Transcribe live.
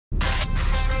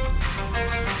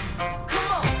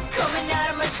Come on, coming out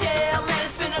of my shell, man,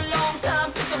 it's been a long time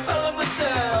since I felt like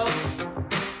myself.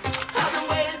 I've been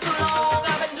waiting so long,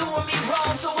 I've been doing me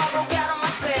wrong, so I broke out of my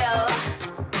cell.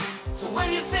 So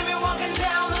when you see me walking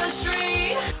down the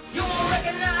street, you won't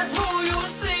recognize who you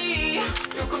see.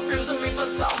 You're confusing me for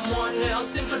someone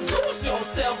else. Introduce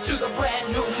yourself to the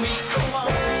brand new me. Come on.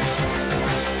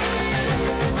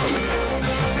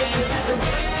 This is a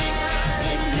brand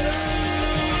new day.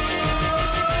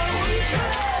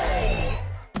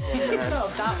 Oh,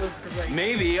 that was great.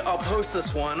 Maybe I'll post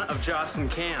this one of Joss and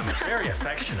Cam. It's very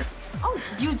affectionate. Oh,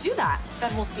 you do that.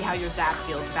 Then we'll see how your dad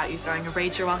feels about you throwing a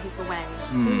rager while he's away.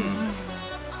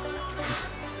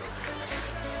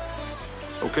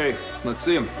 Okay, let's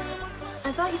see him.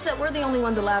 I thought you said we're the only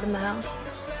ones allowed in the house.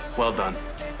 Well done.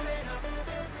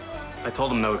 I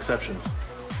told him no exceptions.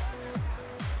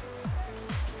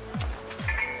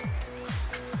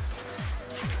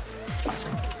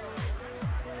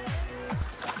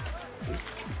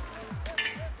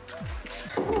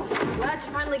 Glad to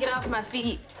finally get off my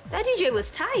feet. That DJ was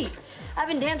tight. I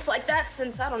haven't danced like that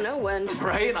since I don't know when.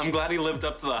 Right? I'm glad he lived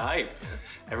up to the hype.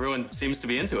 Everyone seems to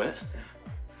be into it.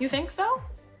 You think so?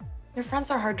 Your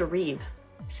friends are hard to read.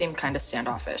 They seem kind of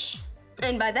standoffish.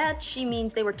 And by that, she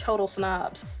means they were total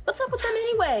snobs. What's up with them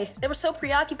anyway? They were so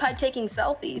preoccupied taking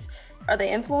selfies. Are they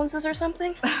influencers or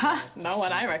something? No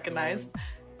one I recognized.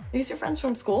 These your friends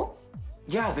from school?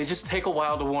 Yeah, they just take a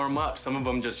while to warm up. Some of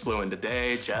them just flew in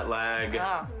today, jet lag.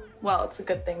 Ah, well, it's a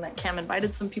good thing that Cam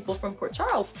invited some people from Port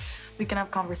Charles. We can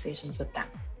have conversations with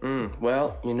them.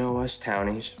 Well, you know us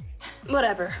townies.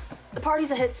 Whatever. The party's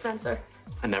a hit, Spencer.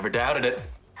 I never doubted it.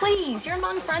 Please, you're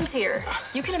among friends here.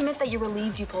 You can admit that you're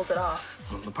relieved you pulled it off.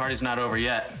 Well, the party's not over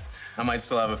yet. I might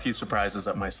still have a few surprises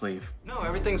up my sleeve. No,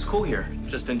 everything's cool here.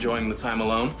 Just enjoying the time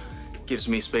alone. Gives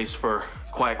me space for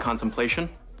quiet contemplation.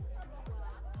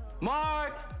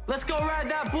 Mark, let's go ride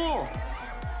that bull.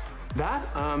 That?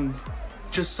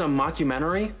 Just some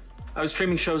mockumentary. I was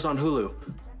streaming shows on Hulu.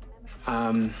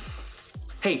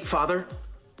 Hey, Father,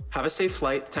 have a safe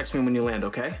flight. Text me when you land,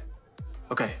 okay?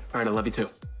 Okay, all right, I love you too.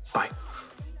 Bye.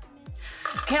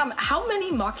 Cam, how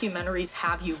many mockumentaries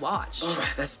have you watched?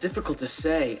 Oh, that's difficult to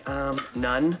say.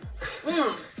 None.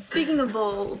 Speaking of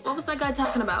bull, what was that guy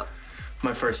talking about?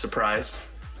 My first surprise.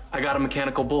 I got a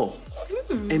mechanical bull.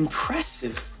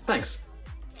 Impressive. Thanks.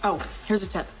 Oh, here's a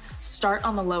tip. Start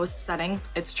on the lowest setting.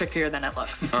 It's trickier than it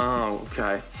looks. Oh,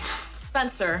 okay.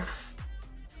 Spencer,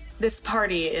 this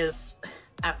party is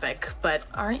epic, but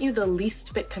aren't you the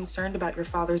least bit concerned about your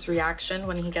father's reaction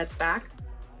when he gets back?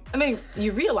 I mean,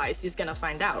 you realize he's gonna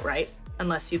find out, right?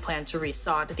 Unless you plan to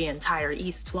resod the entire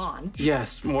east lawn.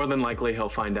 Yes, more than likely he'll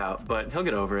find out, but he'll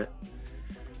get over it.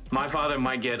 My father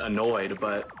might get annoyed,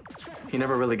 but he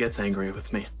never really gets angry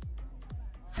with me.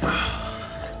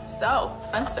 So,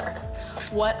 Spencer,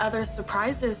 what other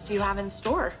surprises do you have in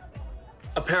store?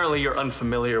 Apparently you're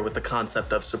unfamiliar with the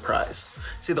concept of surprise.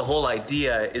 See, the whole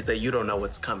idea is that you don't know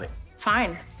what's coming.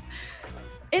 Fine.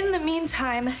 In the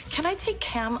meantime, can I take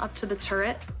Cam up to the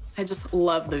turret? I just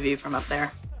love the view from up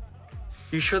there.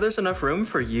 You sure there's enough room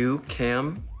for you,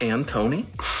 Cam, and Tony?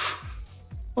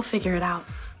 We'll figure it out.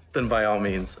 Then by all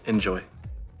means, enjoy.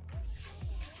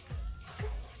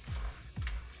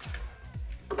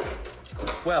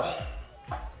 Well,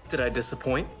 did I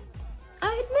disappoint?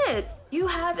 I admit, you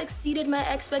have exceeded my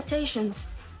expectations.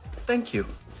 Thank you.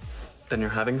 Then you're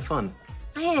having fun.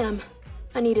 I am.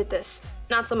 I needed this.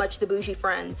 Not so much the bougie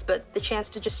friends, but the chance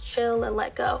to just chill and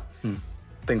let go.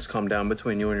 Things calm down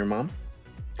between you and your mom?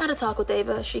 I had a talk with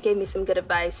Ava. She gave me some good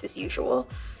advice, as usual.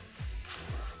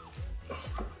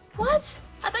 What?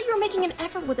 I thought you were making an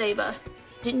effort with Ava.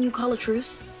 Didn't you call a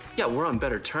truce? Yeah, we're on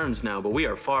better terms now, but we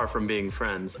are far from being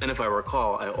friends. And if I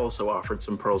recall, I also offered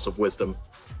some pearls of wisdom.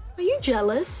 Are you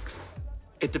jealous?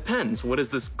 It depends. What is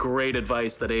this great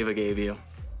advice that Ava gave you?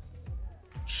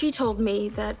 She told me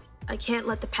that I can't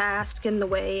let the past get in the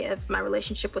way of my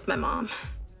relationship with my mom.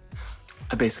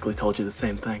 I basically told you the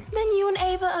same thing. Then you and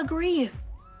Ava agree.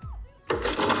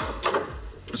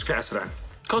 Where's Cassidy?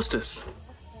 Costas,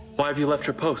 why have you left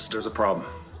your post? There's a problem.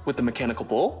 With the mechanical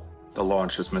bull? The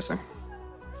launch is missing.